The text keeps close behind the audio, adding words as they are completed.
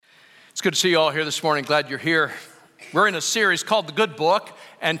It's good to see you all here this morning. Glad you're here. We're in a series called The Good Book,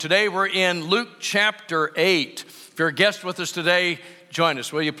 and today we're in Luke chapter 8. If you're a guest with us today, join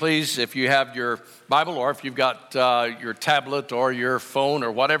us, will you please? If you have your Bible or if you've got your tablet or your phone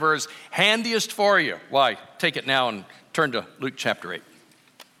or whatever is handiest for you, why, take it now and turn to Luke chapter 8.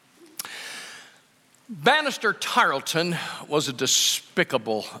 Bannister Tarleton was a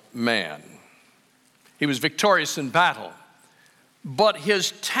despicable man. He was victorious in battle, but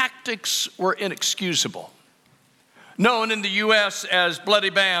his tactics were inexcusable. Known in the U.S. as Bloody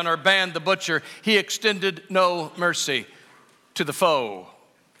Ban or Ban the Butcher, he extended no mercy to the foe.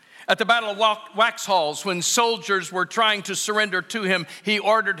 At the Battle of Waxhalls, when soldiers were trying to surrender to him, he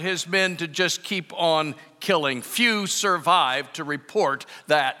ordered his men to just keep on killing. Few survived to report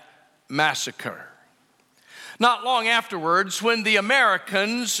that massacre. Not long afterwards, when the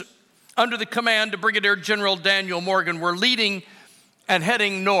Americans, under the command of Brigadier General Daniel Morgan, were leading and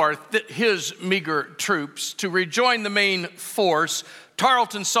heading north, his meager troops, to rejoin the main force,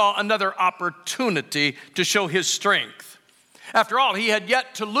 Tarleton saw another opportunity to show his strength. After all, he had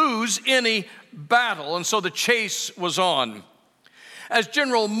yet to lose any battle, and so the chase was on. As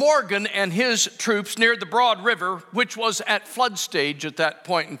General Morgan and his troops neared the Broad River, which was at flood stage at that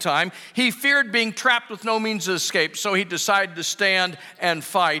point in time, he feared being trapped with no means of escape, so he decided to stand and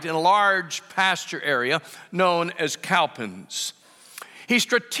fight in a large pasture area known as Cowpens. He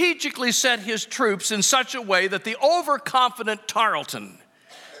strategically set his troops in such a way that the overconfident Tarleton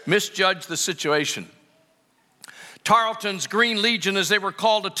misjudged the situation. Tarleton's Green Legion, as they were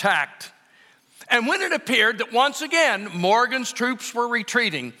called, attacked. And when it appeared that once again Morgan's troops were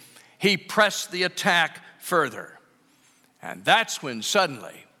retreating, he pressed the attack further. And that's when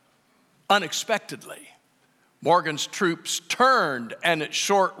suddenly, unexpectedly, Morgan's troops turned and at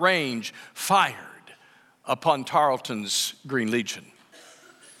short range fired upon Tarleton's Green Legion.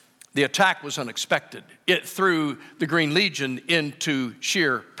 The attack was unexpected. It threw the Green Legion into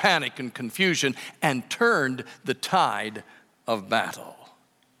sheer panic and confusion and turned the tide of battle.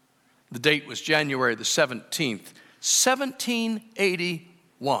 The date was January the 17th,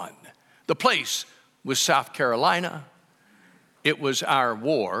 1781. The place was South Carolina. It was our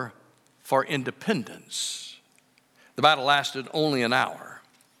war for independence. The battle lasted only an hour.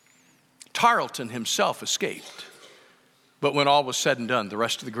 Tarleton himself escaped. But when all was said and done, the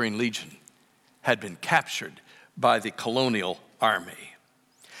rest of the Green Legion had been captured by the colonial army.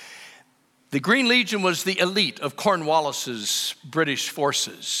 The Green Legion was the elite of Cornwallis's British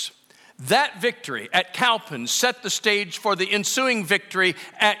forces. That victory at Cowpens set the stage for the ensuing victory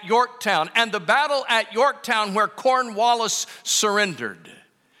at Yorktown, and the battle at Yorktown, where Cornwallis surrendered,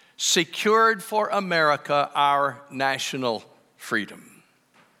 secured for America our national freedom.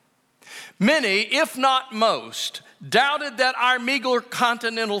 Many, if not most, doubted that our meager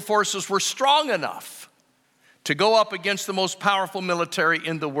continental forces were strong enough to go up against the most powerful military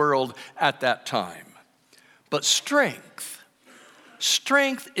in the world at that time. But strength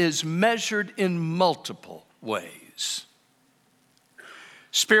is measured in multiple ways.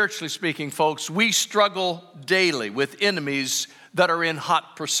 Spiritually speaking, folks, we struggle daily with enemies that are in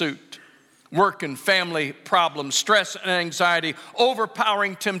hot pursuit. Work and family problems, stress and anxiety,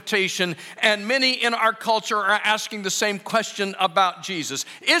 overpowering temptation, and many in our culture are asking the same question about Jesus.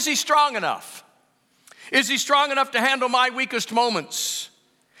 Is he strong enough? Is he strong enough to handle my weakest moments?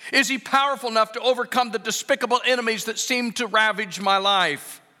 Is he powerful enough to overcome the despicable enemies that seem to ravage my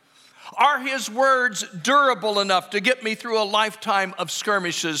life? Are his words durable enough to get me through a lifetime of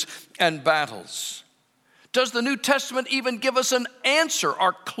skirmishes and battles? Does the New Testament even give us an answer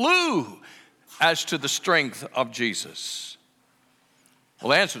or clue as to the strength of Jesus?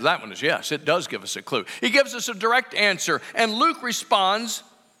 Well, the answer to that one is yes, it does give us a clue. He gives us a direct answer, and Luke responds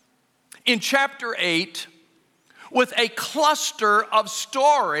in chapter 8 with a cluster of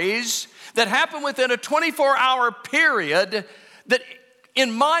stories that happen within a 24-hour period that,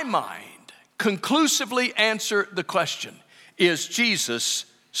 in my mind, conclusively answer the question, is Jesus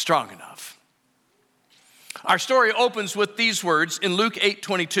strong enough? Our story opens with these words in Luke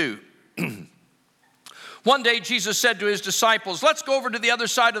 8:22. One day Jesus said to his disciples, "Let's go over to the other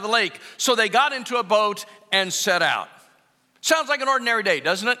side of the lake." So they got into a boat and set out. Sounds like an ordinary day,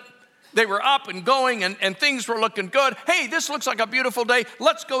 doesn't it? They were up and going and things were looking good. Hey, this looks like a beautiful day.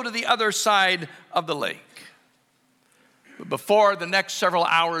 Let's go to the other side of the lake. But before the next several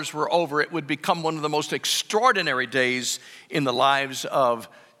hours were over, it would become one of the most extraordinary days in the lives of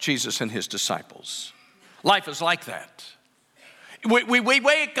Jesus and his disciples. Life is like that. We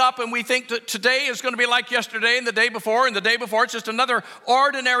wake up and we think that today is going to be like yesterday and the day before and the day before. It's just another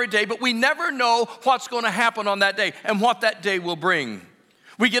ordinary day, but we never know what's going to happen on that day and what that day will bring.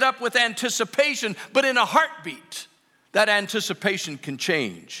 We get up with anticipation, but in a heartbeat, that anticipation can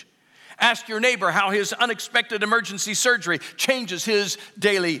change. Ask your neighbor how his unexpected emergency surgery changes his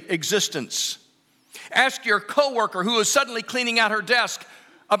daily existence. Ask your coworker who is suddenly cleaning out her desk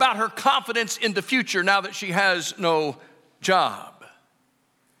about her confidence in the future now that she has no job.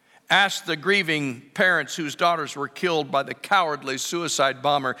 Ask the grieving parents whose daughters were killed by the cowardly suicide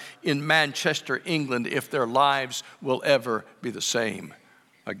bomber in Manchester, England, if their lives will ever be the same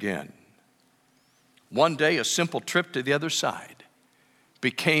again. One day, a simple trip to the other side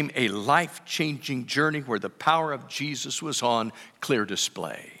became a life-changing journey where the power of Jesus was on clear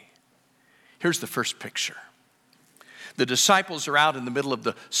display. Here's the first picture. The disciples are out in the middle of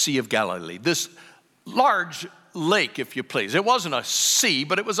the Sea of Galilee, this large lake, if you please. It wasn't a sea,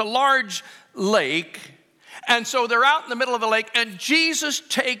 but it was a large lake. And so they're out in the middle of the lake, and Jesus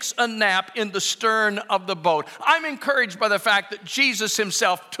takes a nap in the stern of the boat. I'm encouraged by the fact that Jesus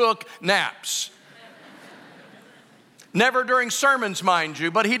himself took naps. Never during sermons, mind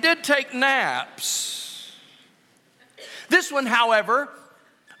you, but he did take naps. This one, however,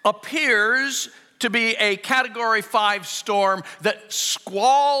 appears to be a Category 5 storm that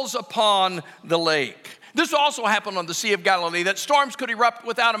squalls upon the lake. This also happened on the Sea of Galilee, that storms could erupt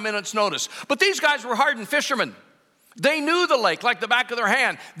without a minute's notice. But these guys were hardened fishermen. They knew the lake like the back of their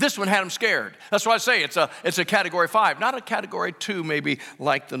hand. This one had them scared. That's why I say it's a Category 5, not a Category 2 maybe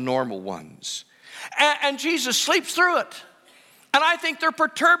like the normal ones. And Jesus sleeps through it. And I think they're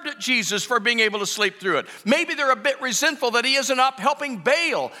perturbed at Jesus for being able to sleep through it. Maybe they're a bit resentful that he isn't up helping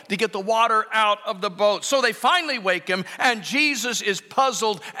bail to get the water out of the boat. So they finally wake him, and Jesus is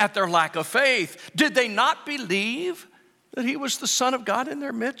puzzled at their lack of faith. Did they not believe that he was the Son of God in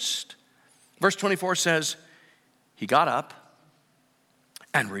their midst? Verse 24 says, he got up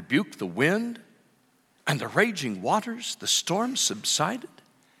and rebuked the wind and the raging waters. The storm subsided,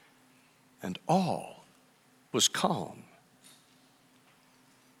 and all was calm.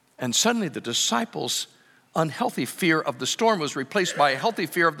 And suddenly the disciples' unhealthy fear of the storm was replaced by a healthy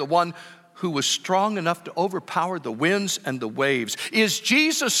fear of the one who was strong enough to overpower the winds and the waves. Is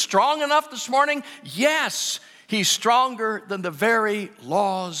Jesus strong enough this morning? Yes, he's stronger than the very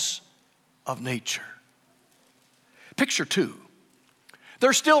laws of nature. Picture 2.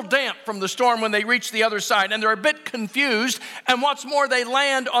 They're still damp from the storm when they reach the other side, and they're a bit confused. And what's more, they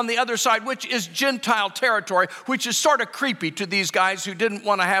land on the other side, which is Gentile territory, which is sort of creepy to these guys who didn't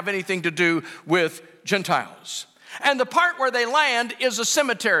want to have anything to do with Gentiles. And the part where they land is a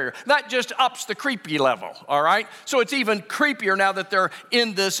cemetery. That just ups the creepy level, all right? So it's even creepier now that they're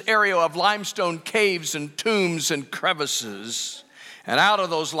in this area of limestone caves and tombs and crevices. And out of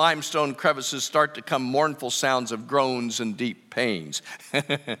those limestone crevices start to come mournful sounds of groans and deep pains.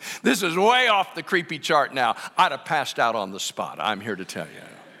 This is way off the creepy chart now. I'd have passed out on the spot, I'm here to tell you.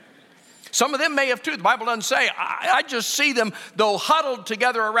 Some of them may have too. The Bible doesn't say. I just see them, though, huddled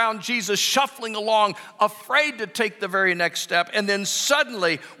together around Jesus, shuffling along, afraid to take the very next step. And then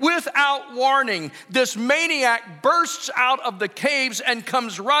suddenly, without warning, this maniac bursts out of the caves and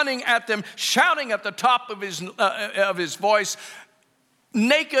comes running at them, shouting at the top of his voice,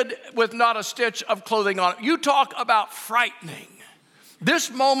 naked with not a stitch of clothing on. You talk about frightening.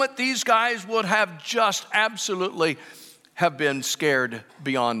 This moment, these guys would have just absolutely have been scared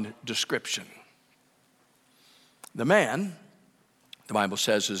beyond description. The man, the Bible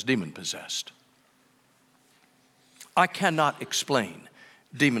says, is demon-possessed. I cannot explain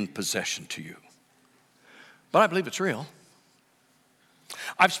demon possession to you, but I believe it's real.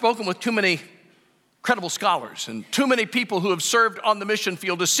 I've spoken with too many credible scholars and too many people who have served on the mission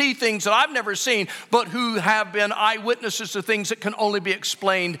field to see things that I've never seen, but who have been eyewitnesses to things that can only be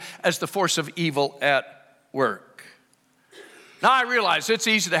explained as the force of evil at work. Now, I realize it's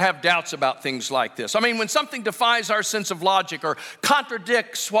easy to have doubts about things like this. I mean, when something defies our sense of logic or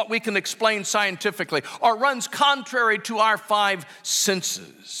contradicts what we can explain scientifically or runs contrary to our 5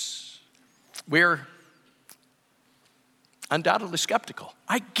 senses, we're undoubtedly skeptical.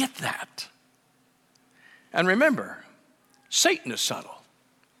 I get that. And remember, Satan is subtle.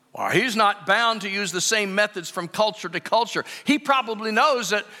 Well, he's not bound to use the same methods from culture to culture. He probably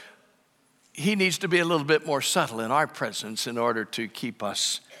knows that he needs to be a little bit more subtle in our presence in order to keep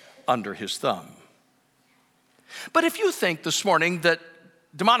us under his thumb. But if you think this morning that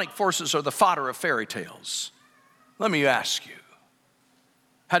demonic forces are the fodder of fairy tales, let me ask you,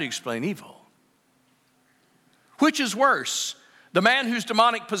 how do you explain evil? Which is worse? The man whose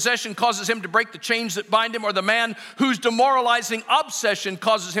demonic possession causes him to break the chains that bind him, or the man whose demoralizing obsession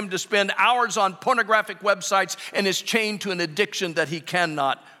causes him to spend hours on pornographic websites and is chained to an addiction that he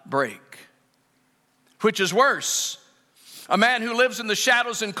cannot break? Which is worse? A man who lives in the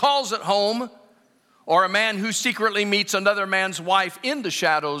shadows and calls it home, or a man who secretly meets another man's wife in the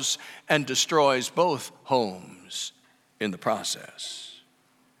shadows and destroys both homes in the process.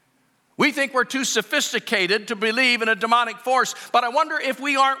 We think we're too sophisticated to believe in a demonic force, but I wonder if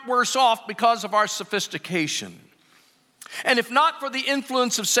we aren't worse off because of our sophistication. And if not for the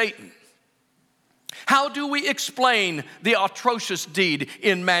influence of Satan, how do we explain the atrocious deed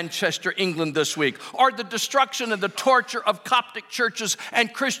in Manchester, England this week? Or the destruction and the torture of Coptic churches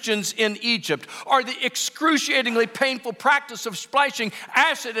and Christians in Egypt? Or the excruciatingly painful practice of splashing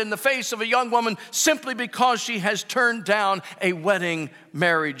acid in the face of a young woman simply because she has turned down a wedding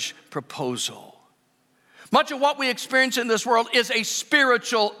marriage proposal? Much of what we experience in this world is a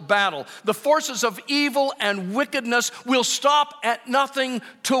spiritual battle. The forces of evil and wickedness will stop at nothing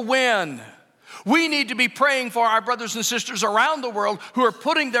to win. We need to be praying for our brothers and sisters around the world who are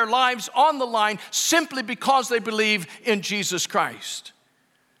putting their lives on the line simply because they believe in Jesus Christ.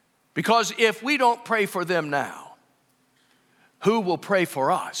 Because if we don't pray for them now, who will pray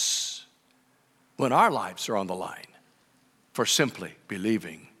for us when our lives are on the line for simply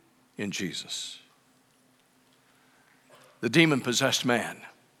believing in Jesus? The demon-possessed man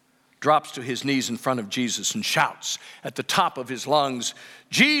drops to his knees in front of Jesus and shouts at the top of his lungs,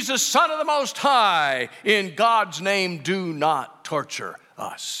 "Jesus, Son of the Most High, in God's name, do not torture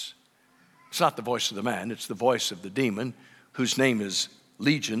us." It's not the voice of the man, it's the voice of the demon, whose name is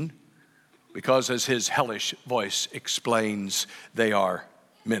Legion, because as his hellish voice explains, they are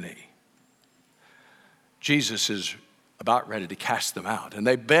many. Jesus is about ready to cast them out. And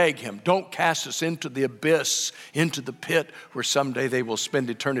they beg him, "Don't cast us into the abyss, into the pit where someday they will spend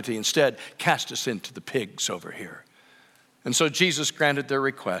eternity. Instead, cast us into the pigs over here." And so Jesus granted their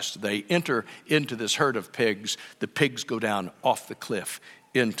request. They enter into this herd of pigs. The pigs go down off the cliff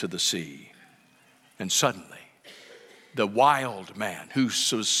into the sea. And suddenly, the wild man who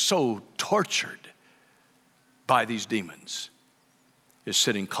was so tortured by these demons is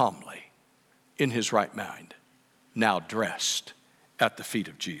sitting calmly in his right mind, now dressed at the feet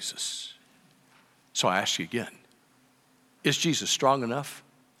of Jesus. So I ask you again, is Jesus strong enough?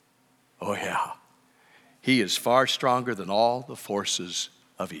 Oh yeah, he is far stronger than all the forces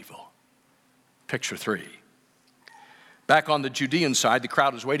of evil. Picture 3. Back on the Judean side, the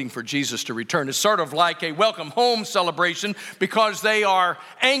crowd is waiting for Jesus to return. It's sort of like a welcome home celebration because they are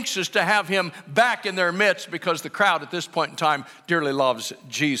anxious to have him back in their midst because the crowd at this point in time dearly loves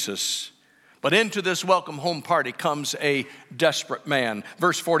Jesus. But into this welcome home party comes a desperate man.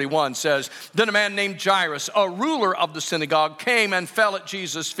 Verse 41 says, "Then a man named Jairus, a ruler of the synagogue, came and fell at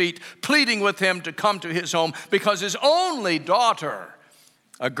Jesus' feet, pleading with him to come to his home because his only daughter,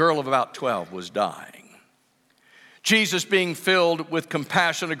 a girl of about 12, was dying." Jesus, being filled with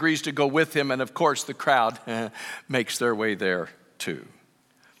compassion, agrees to go with him, and of course the crowd makes their way there too.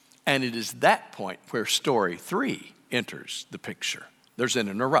 And it is that point where story 3 enters the picture. There's an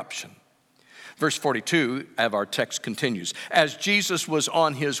interruption. Verse 42 of our text continues, "As Jesus was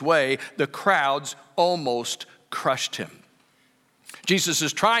on his way, the crowds almost crushed him." Jesus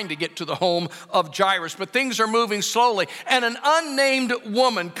is trying to get to the home of Jairus, but things are moving slowly, and an unnamed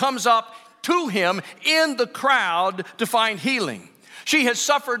woman comes up to him in the crowd to find healing. She has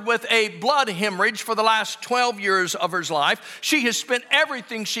suffered with a blood hemorrhage for the last 12 years of her life. She has spent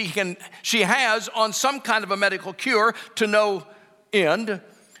everything she has on some kind of a medical cure to no end.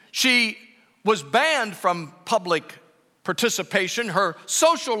 She was banned from public participation. Her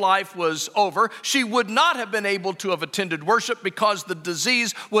social life was over. She would not have been able to have attended worship because the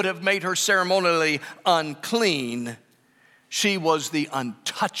disease would have made her ceremonially unclean. She was the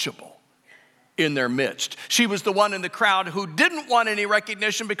untouchable in their midst. She was the one in the crowd who didn't want any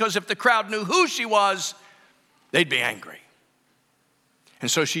recognition because if the crowd knew who she was, they'd be angry. And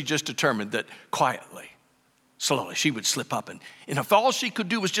so she just determined that quietly, slowly, she would slip up, and if all she could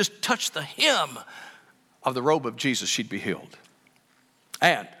do was just touch the hem of the robe of Jesus, she'd be healed.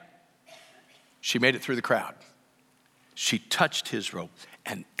 And she made it through the crowd. She touched his robe,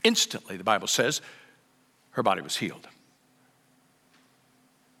 and instantly, the Bible says, her body was healed.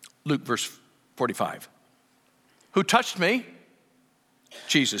 Luke verse 45. "Who touched me?"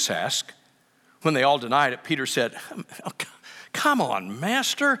 Jesus asked. When they all denied it, Peter said, "Come on,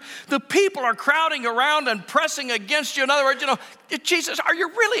 Master. The people are crowding around and pressing against you." In other words, Jesus, are you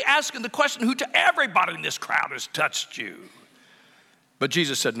really asking the question who to everybody in this crowd has touched you? But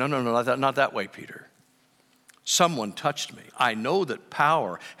Jesus said, no, not that way, Peter. Someone touched me. I know that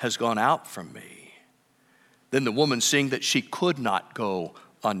power has gone out from me. Then the woman, seeing that she could not go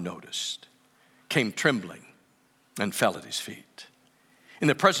unnoticed, came trembling and fell at his feet. In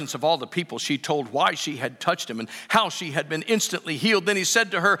the presence of all the people, she told why she had touched him and how she had been instantly healed. Then he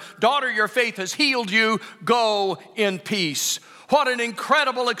said to her, "Daughter, your faith has healed you. Go in peace." What an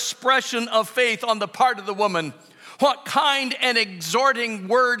incredible expression of faith on the part of the woman. What kind and exhorting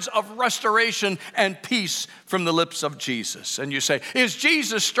words of restoration and peace from the lips of Jesus. And you say, is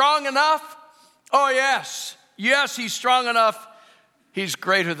Jesus strong enough? Oh, yes. Yes, he's strong enough. He's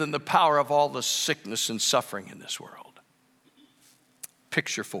greater than the power of all the sickness and suffering in this world.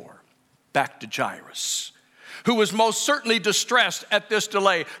 Picture 4, back to Jairus, who was most certainly distressed at this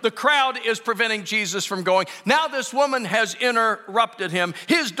delay. The crowd is preventing Jesus from going. Now this woman has interrupted him.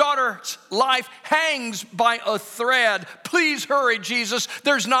 His daughter's life hangs by a thread. Please hurry, Jesus.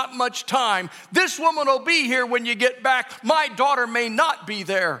 There's not much time. This woman will be here when you get back. My daughter may not be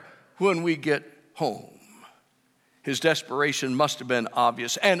there when we get home. His desperation must have been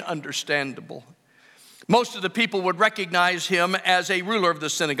obvious and understandable. Most of the people would recognize him as a ruler of the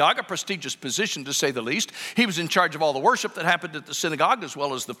synagogue, a prestigious position to say the least. He was in charge of all the worship that happened at the synagogue as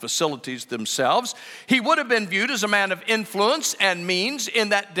well as the facilities themselves. He would have been viewed as a man of influence and means in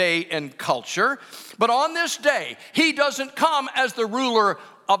that day and culture. But on this day, he doesn't come as the ruler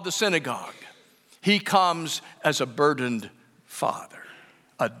of the synagogue. He comes as a burdened father,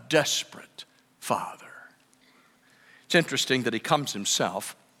 a desperate father. It's interesting that he comes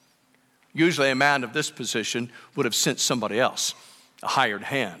himself. Usually a man of this position would have sent somebody else, a hired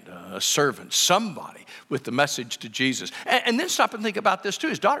hand, a servant, somebody with the message to Jesus. And then stop and think about this too.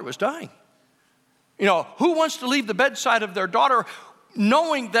 His daughter was dying. You know, who wants to leave the bedside of their daughter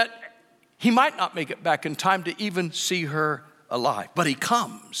knowing that he might not make it back in time to even see her alive? But he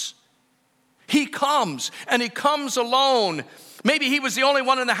comes. He comes, and he comes alone. Maybe he was the only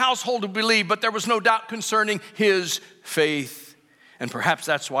one in the household who believed, but there was no doubt concerning his faith. And perhaps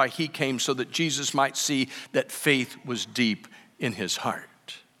that's why he came, so that Jesus might see that faith was deep in his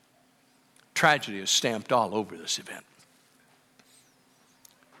heart. Tragedy is stamped all over this event.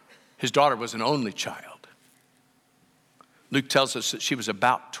 His daughter was an only child. Luke tells us that she was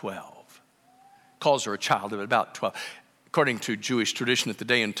about 12. Calls her a child of about 12. According to Jewish tradition at the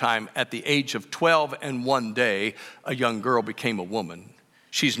day and time, at the age of 12 and 1 day, a young girl became a woman.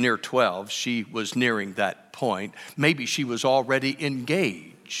 She's near 12. She was nearing that point. Maybe she was already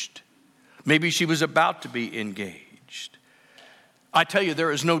engaged. Maybe she was about to be engaged. I tell you,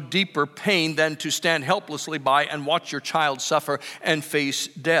 there is no deeper pain than to stand helplessly by and watch your child suffer and face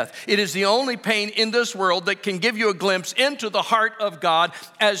death. It is the only pain in this world that can give you a glimpse into the heart of God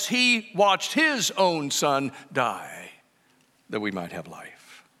as he watched his own son die, that we might have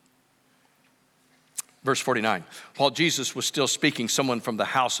life. Verse 49, while Jesus was still speaking, someone from the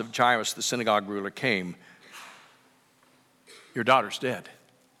house of Jairus, the synagogue ruler, came. Your daughter's dead,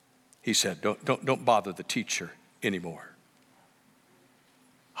 he said. Don't bother the teacher anymore.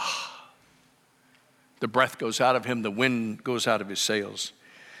 The breath goes out of him, the wind goes out of his sails.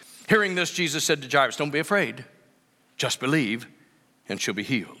 Hearing this, Jesus said to Jairus, don't be afraid, just believe, and she'll be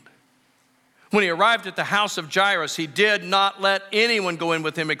healed. When he arrived at the house of Jairus, he did not let anyone go in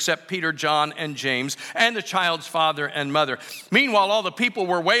with him except Peter, John, and James, and the child's father and mother. Meanwhile, all the people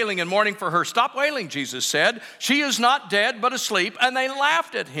were wailing and mourning for her. Stop wailing, Jesus said. She is not dead, but asleep. And they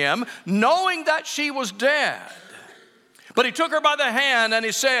laughed at him, knowing that she was dead. But he took her by the hand and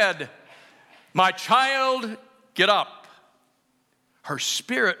he said, my child, get up. Her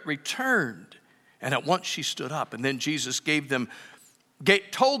spirit returned, and at once she stood up. And then Jesus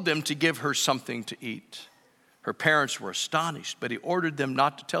told them to give her something to eat. Her parents were astonished, but he ordered them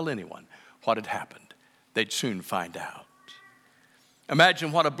not to tell anyone what had happened. They'd soon find out.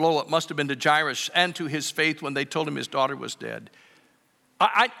 Imagine what a blow it must have been to Jairus and to his faith when they told him his daughter was dead.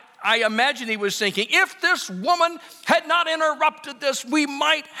 I imagine he was thinking, if this woman had not interrupted this, we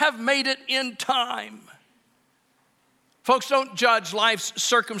might have made it in time. Folks, don't judge life's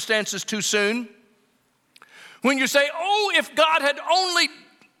circumstances too soon. When you say, oh, if God had only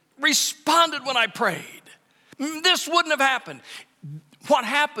responded when I prayed, this wouldn't have happened. What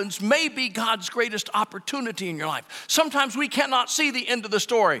happens may be God's greatest opportunity in your life. Sometimes we cannot see the end of the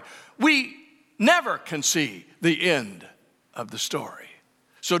story. We never can see the end of the story.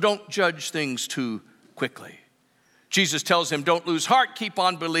 So don't judge things too quickly. Jesus tells him, don't lose heart, keep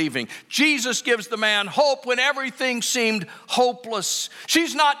on believing. Jesus gives the man hope when everything seemed hopeless.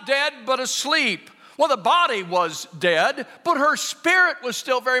 She's not dead, but asleep. Well, the body was dead, but her spirit was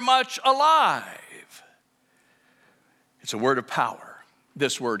still very much alive. It's a word of power,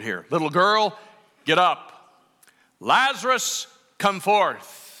 this word here. Little girl, get up. Lazarus, come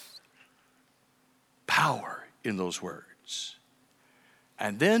forth. Power in those words.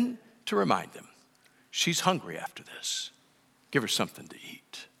 And then to remind them, she's hungry after this. Give her something to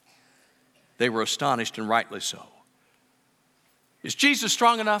eat. They were astonished, and rightly so. Is Jesus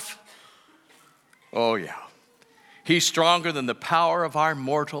strong enough? Oh, yeah. He's stronger than the power of our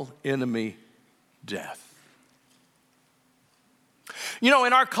mortal enemy, death. You know,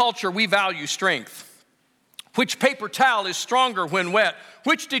 in our culture, we value strength. Which paper towel is stronger when wet?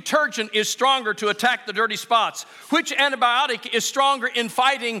 Which detergent is stronger to attack the dirty spots? Which antibiotic is stronger in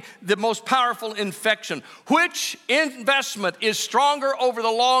fighting the most powerful infection? Which investment is stronger over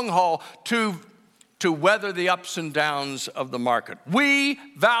the long haul to weather the ups and downs of the market? We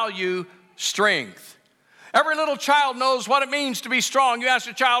value strength. Every little child knows what it means to be strong. You ask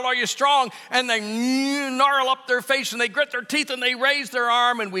a child, are you strong? And they gnarl up their face and they grit their teeth and they raise their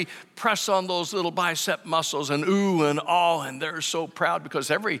arm, and we press on those little bicep muscles and ooh and ah, and they're so proud because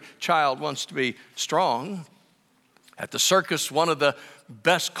every child wants to be strong. At the circus, one of the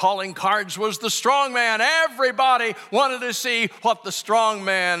best calling cards was the strong man. Everybody wanted to see what the strong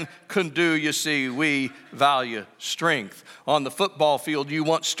man could do. You see, we value strength. On the football field, you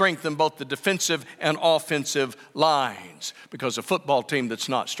want strength in both the defensive and offensive lines, because a football team that's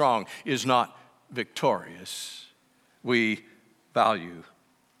not strong is not victorious. We value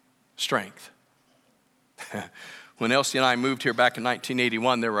strength. When Elsie and I moved here back in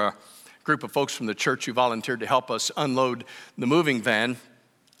 1981, there were a group of folks from the church who volunteered to help us unload the moving van.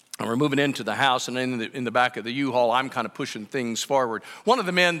 And we're moving into the house, and in the back of the U-Haul, I'm kind of pushing things forward. One of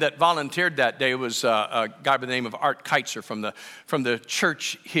the men that volunteered that day was a guy by the name of Art Keitzer from the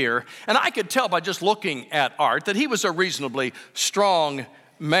church here. And I could tell by just looking at Art that he was a reasonably strong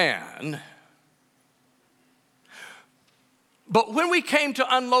man. But when we came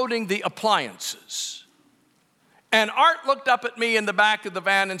to unloading the appliances, and Art looked up at me in the back of the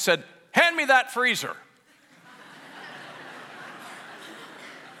van and said, "Hand me that freezer."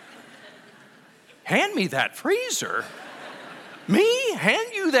 Hand me that freezer? Me? Hand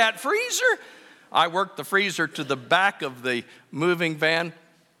you that freezer? I worked the freezer to the back of the moving van.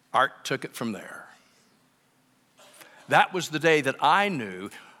 Art took it from there. That was the day that I knew,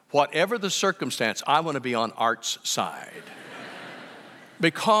 whatever the circumstance, I want to be on Art's side.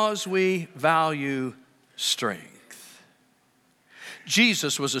 Because we value strength.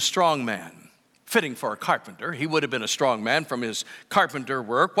 Jesus was a strong man, fitting for a carpenter. He would have been a strong man from his carpenter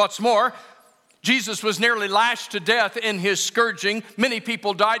work. What's more, Jesus was nearly lashed to death in his scourging. Many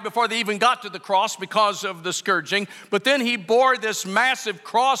people died before they even got to the cross because of the scourging. But then he bore this massive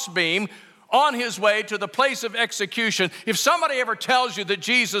crossbeam on his way to the place of execution. If somebody ever tells you that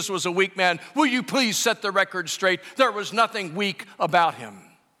Jesus was a weak man, will you please set the record straight? There was nothing weak about him.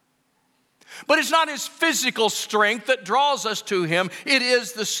 But it's not his physical strength that draws us to him. It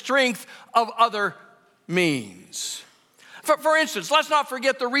is the strength of other means. For instance, let's not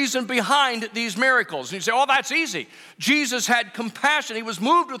forget the reason behind these miracles. And you say, oh, that's easy. Jesus had compassion. He was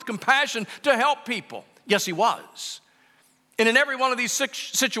moved with compassion to help people. Yes, he was. And in every one of these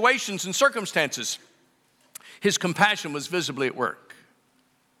situations and circumstances, his compassion was visibly at work.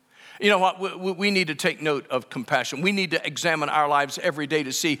 You know what? We need to take note of compassion. We need to examine our lives every day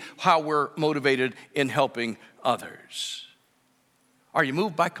to see how we're motivated in helping others. Are you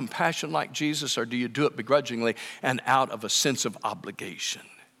moved by compassion like Jesus, or do you do it begrudgingly and out of a sense of obligation?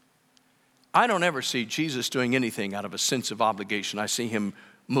 I don't ever see Jesus doing anything out of a sense of obligation. I see him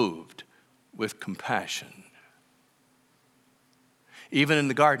moved with compassion. Even in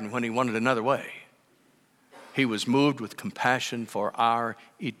the garden when he wanted another way, he was moved with compassion for our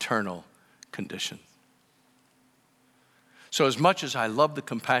eternal condition. So as much as I love the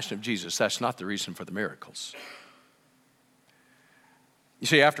compassion of Jesus, that's not the reason for the miracles. You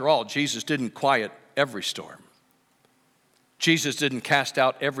see, after all, Jesus didn't quiet every storm. Jesus didn't cast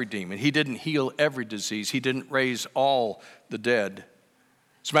out every demon. He didn't heal every disease. He didn't raise all the dead.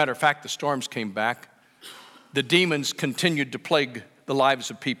 As a matter of fact, the storms came back. The demons continued to plague the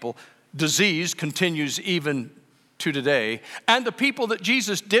lives of people. Disease continues even to today. And the people that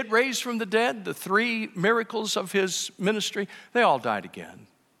Jesus did raise from the dead, the 3 miracles of his ministry, they all died again.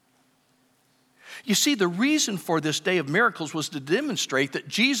 You see, the reason for this day of miracles was to demonstrate that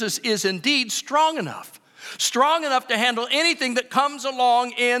Jesus is indeed strong enough to handle anything that comes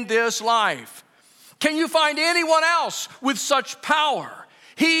along in this life. Can you find anyone else with such power?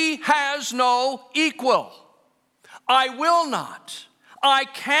 He has no equal. I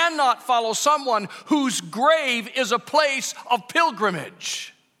cannot follow someone whose grave is a place of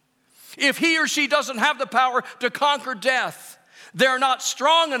pilgrimage. If he or she doesn't have the power to conquer death, they're not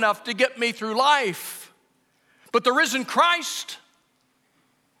strong enough to get me through life. But the risen Christ,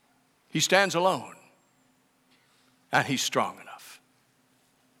 he stands alone, and he's strong enough.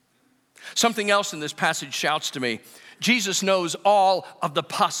 Something else in this passage shouts to me, Jesus knows all of the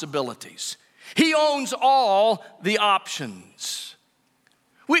possibilities. He owns all the options.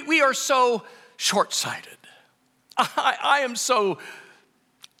 We are so short-sighted. I am so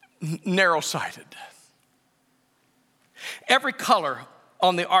narrow-sighted. Every color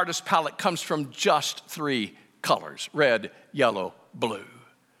on the artist's palette comes from just 3 colors: red, yellow, blue.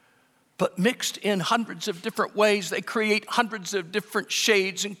 But mixed in hundreds of different ways, they create hundreds of different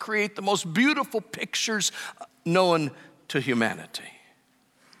shades and create the most beautiful pictures known to humanity.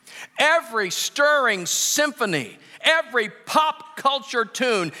 Every stirring symphony, every pop culture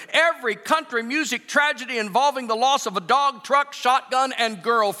tune, every country music tragedy involving the loss of a dog, truck, shotgun, and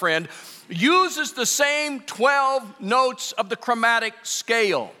girlfriend uses the same 12 notes of the chromatic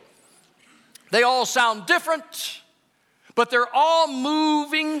scale. They all sound different, but they're all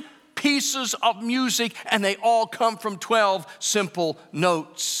moving pieces of music, and they all come from 12 simple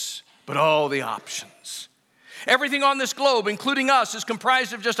notes, but all the options. Everything on this globe, including us, is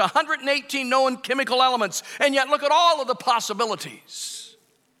comprised of just 118 known chemical elements, and yet look at all of the possibilities.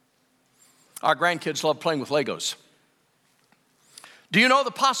 Our grandkids love playing with Legos. Do you know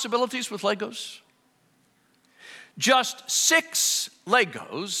the possibilities with Legos? Just 6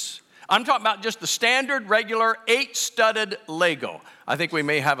 Legos. I'm talking about just the standard, regular, 8-studded Lego. I think we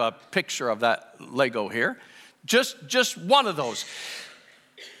may have a picture of that Lego here. Just one of those.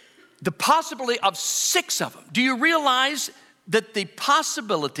 The possibility of 6 of them. Do you realize that the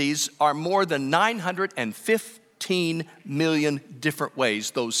possibilities are more than 915 million different ways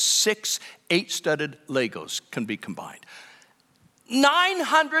those 6 8-studded Legos can be combined?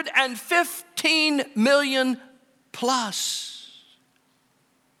 915 million plus.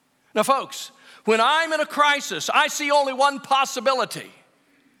 Now, folks, when I'm in a crisis, I see only one possibility.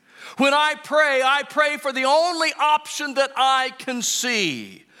 When I pray for the only option that I can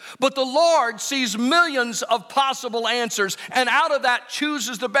see. But the Lord sees millions of possible answers, and out of that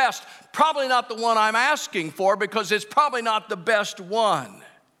chooses the best. Probably not the one I'm asking for, because it's probably not the best one.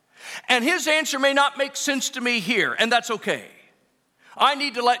 And His answer may not make sense to me here, and that's okay. I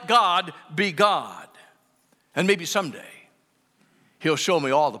need to let God be God. And maybe someday He'll show me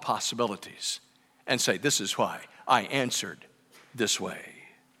all the possibilities and say, this is why I answered this way.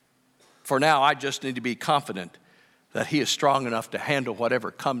 For now, I just need to be confident that He is strong enough to handle whatever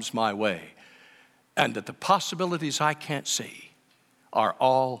comes my way, and that the possibilities I can't see are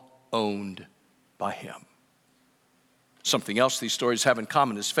all owned by Him. Something else these stories have in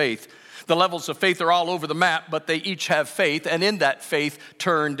common is faith. The levels of faith are all over the map, but they each have faith, and in that faith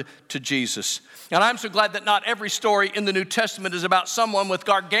turned to Jesus. And I'm so glad that not every story in the New Testament is about someone with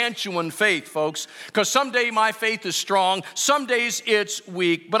gargantuan faith, folks, because someday my faith is strong, some days it's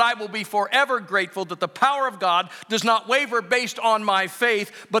weak, but I will be forever grateful that the power of God does not waver based on my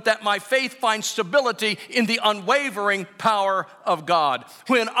faith, but that my faith finds stability in the unwavering power of God.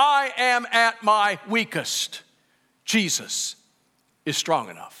 When I am at my weakest, Jesus is strong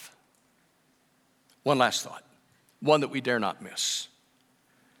enough. One last thought, one that we dare not miss.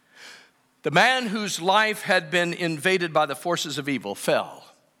 The man whose life had been invaded by the forces of evil fell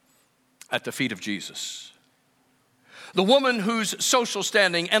at the feet of Jesus. The woman whose social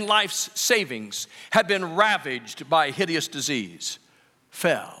standing and life's savings had been ravaged by hideous disease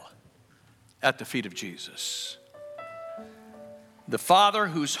fell at the feet of Jesus. The father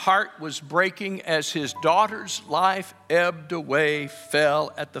whose heart was breaking as his daughter's life ebbed away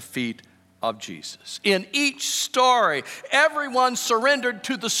fell at the feet of Jesus. In each story, everyone surrendered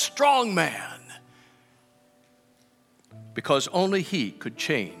to the strong man because only He could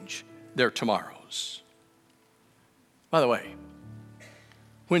change their tomorrows. By the way,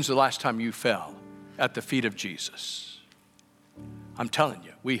 when's the last time you fell at the feet of Jesus? I'm telling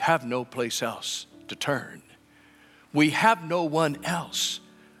you, we have no place else to turn. We have no one else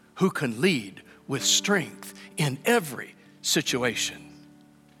who can lead with strength in every situation.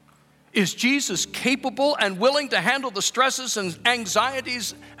 Is Jesus capable and willing to handle the stresses and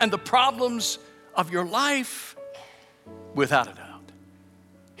anxieties and the problems of your life? Without a doubt.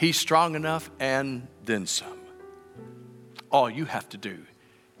 He's strong enough and then some. All you have to do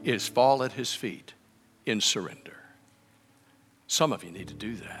is fall at His feet in surrender. Some of you need to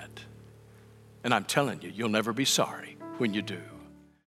do that. And I'm telling you, you'll never be sorry when you do.